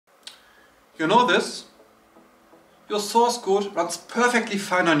You know this? Your source code runs perfectly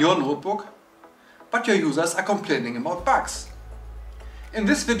fine on your notebook, but your users are complaining about bugs. In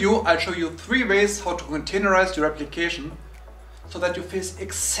this video I'll show you 3 ways how to containerize your application so that you face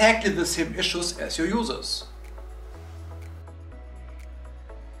exactly the same issues as your users.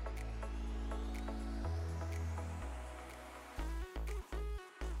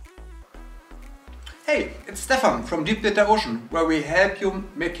 Hey, it's Stefan from Deep Data Ocean, where we help you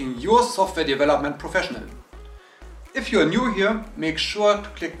making your software development professional. If you are new here, make sure to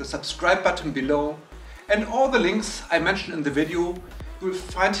click the subscribe button below, and all the links I mentioned in the video you will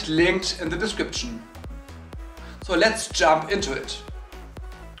find linked in the description. So let's jump into it.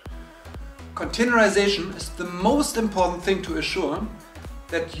 Containerization is the most important thing to ensure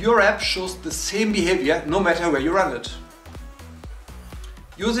that your app shows the same behavior no matter where you run it.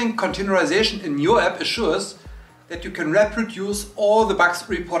 Using containerization in your app assures that you can reproduce all the bugs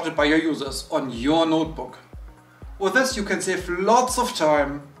reported by your users on your notebook. With this you can save lots of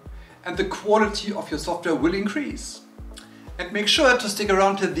time and the quality of your software will increase. And make sure to stick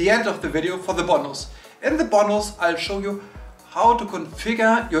around till the end of the video for the bonus. In the bonus I'll show you how to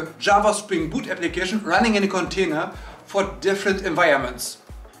configure your Java Spring Boot application running in a container for different environments,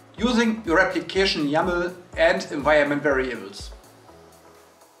 using your application YAML and environment variables.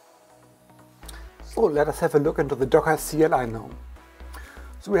 So let us have a look into the Docker CLI now.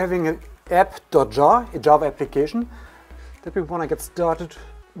 So we're having an app.jar, a Java application that we want to get started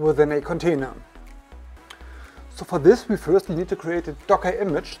within a container. So for this we first need to create a Docker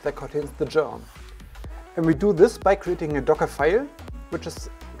image that contains the jar. And we do this by creating a Docker file, which is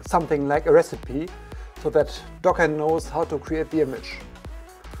something like a recipe, so that Docker knows how to create the image.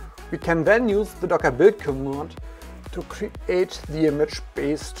 We can then use the Docker build command to create the image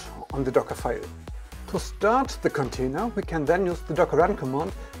based on the Docker file. To start the container, we can then use the docker run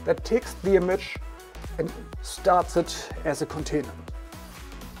command that takes the image and starts it as a container.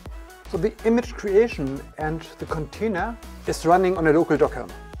 So the image creation and the container is running on a local Docker.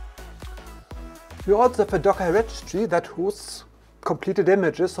 We also have a Docker registry that hosts completed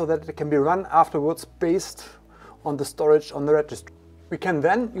images so that it can be run afterwards based on the storage on the registry. We can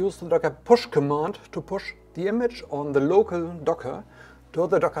then use the Docker push command to push the image on the local Docker to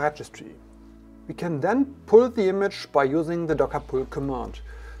the Docker registry. We can then pull the image by using the docker pull command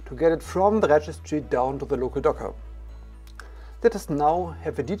to get it from the registry down to the local Docker. Let us now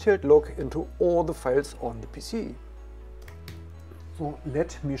have a detailed look into all the files on the PC. So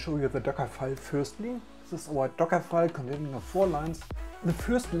let me show you the Docker file firstly. This is our Docker file containing 4 lines. The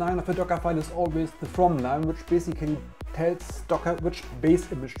first line of a Docker file is always the from line, which basically tells Docker which base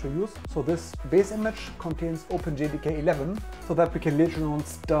image to use. So this base image contains OpenJDK 11 so that we can later on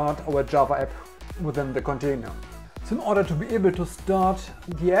start our Java app within the container. So in order to be able to start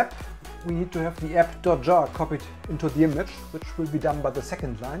the app, we need to have the app.jar copied into the image, which will be done by the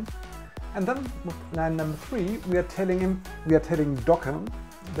second line. And then with line number 3, we are telling Docker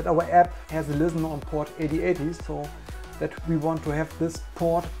that our app has a listener on port 8080, so that we want to have this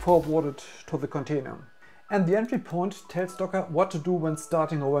port forwarded to the container. And the entry point tells Docker what to do when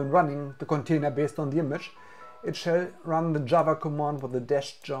starting or when running the container based on the image. It shall run the Java command with the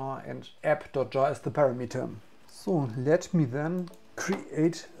 -jar and app.jar as the parameter. So let me then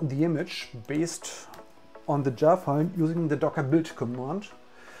create the image based on the jar file using the docker build command.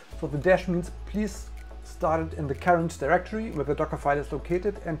 So the dash means please start it in the current directory where the Docker file is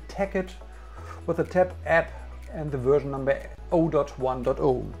located and tag it with the tab app and the version number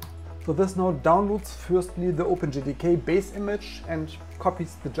 0.1.0. So this now downloads firstly the OpenJDK base image and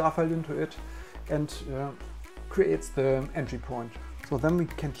copies the jar file into it and creates the entry point. So then we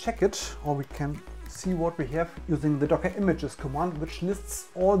can check it, or we can see what we have using the docker images command, which lists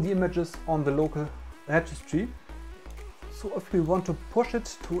all the images on the local registry. So if we want to push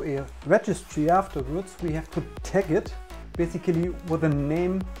it to a registry afterwards, we have to tag it basically with the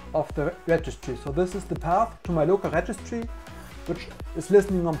name of the registry. So this is the path to my local registry, which is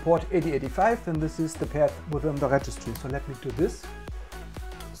listening on port 8085, and this is the path within the registry. So let me do this.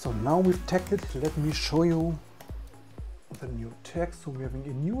 So now we've tagged it. Let me show you the new tag. So we're having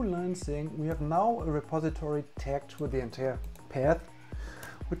a new line saying we have now a repository tagged with the entire path,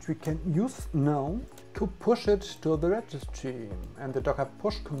 which we can use now to push it to the registry. And the docker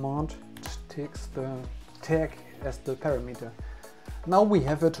push command takes the tag as the parameter. Now we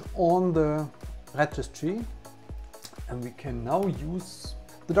have it on the registry, and we can now use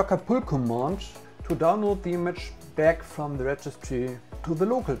the docker pull command to download the image back from the registry to the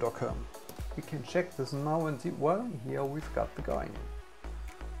local Docker. We can check this now and see, well, here we've got the guy.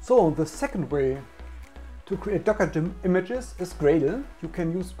 So the second way to create Docker images is Gradle. You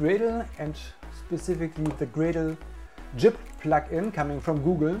can use Gradle and specifically the Gradle zip plugin coming from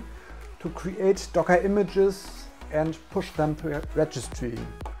Google to create Docker images and push them to a registry.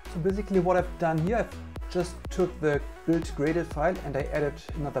 So basically what I've done here, I've just took the build Gradle file and I added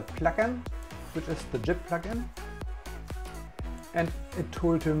another plugin, which is the zip plugin. And I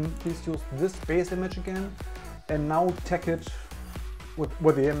told him, please use this base image again and now tag it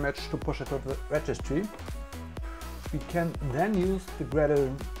with the image to push it to the registry. We can then use the Gradle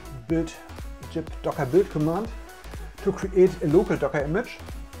build zip docker build command to create a local Docker image.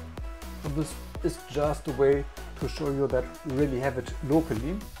 So this is just a way to show you that we really have it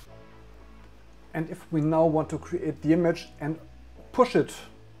locally. And if we now want to create the image and push it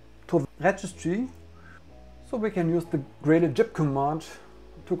to the registry, so we can use the Gradle zip command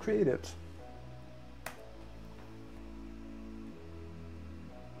to create it.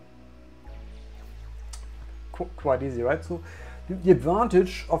 Quite easy, right? So the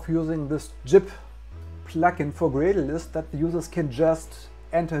advantage of using this zip plugin for Gradle is that the users can just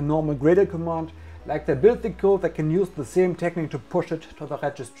enter a normal Gradle command, like they build the code, they can use the same technique to push it to the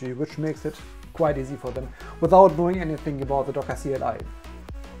registry, which makes it quite easy for them without knowing anything about the Docker CLI.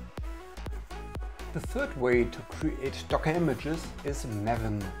 The third way to create Docker images is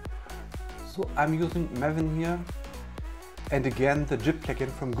Maven. So I'm using Maven here and again the zip plugin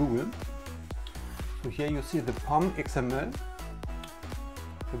from Google. So here you see the POM XML.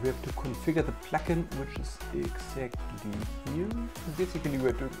 So we have to configure the plugin, which is exactly here. So basically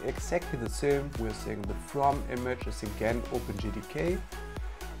we're doing exactly the same. We're saying the from image is again OpenJDK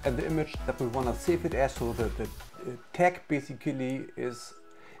and the image that we want to save it as, so the tag basically is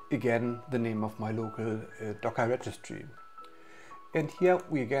again the name of my local Docker registry. And here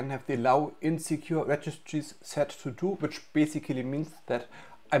we again have the allow insecure registries set to true, which basically means that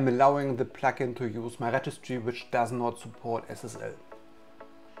I'm allowing the plugin to use my registry which does not support SSL.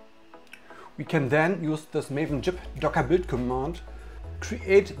 We can then use this Maven zip docker build command,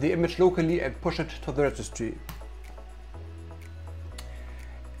 create the image locally and push it to the registry.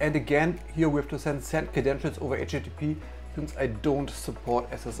 And again, here we have to send credentials over HTTP since I don't support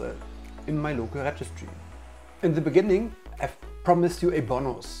SSL in my local registry. In the beginning, I've promised you a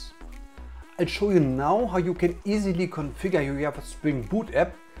bonus. I'll show you now how you can easily configure your Java Spring Boot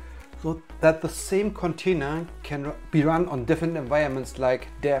app so that the same container can be run on different environments like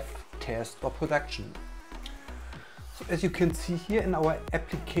dev, test or production. So as you can see here in our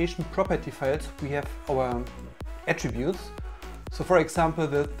application property files, we have our attributes. So for example,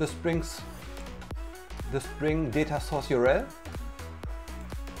 the Spring data source URL,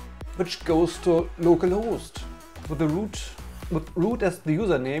 which goes to localhost with the root as the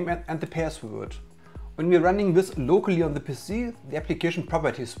username and the password. When we're running this locally on the PC, the application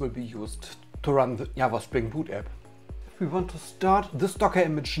properties will be used to run the Java Spring Boot app. If we want to start this Docker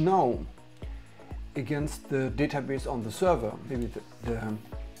image now against the database on the server, maybe the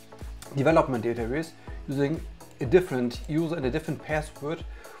development database, using a different user and a different password,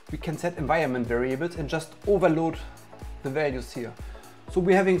 we can set environment variables and just overload the values here. So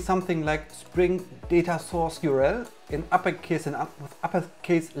we're having something like Spring data source URL in uppercase and with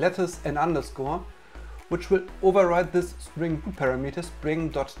uppercase letters and underscore, which will override this Spring Boot parameter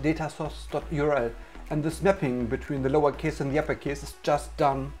spring.datasource.url. And this mapping between the lowercase and the uppercase is just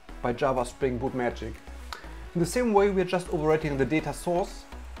done by Java Spring Boot magic. In the same way, we're just overwriting the data source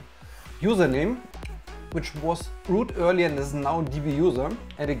username, which was root earlier and is now db user.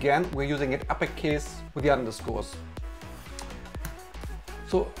 And again, we're using it uppercase with the underscores.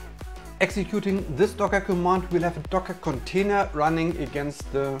 So executing this Docker command, we'll have a Docker container running against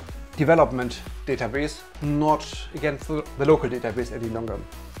the development database, not against the local database any longer.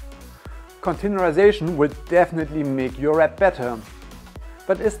 Containerization will definitely make your app better.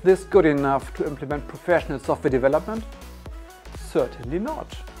 But is this good enough to implement professional software development? Certainly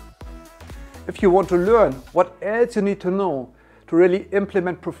not. If you want to learn what else you need to know to really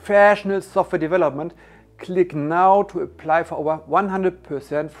implement professional software development, click now to apply for our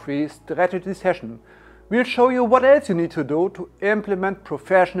 100% free strategy session. We'll show you what else you need to do to implement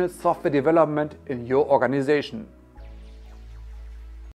professional software development in your organization.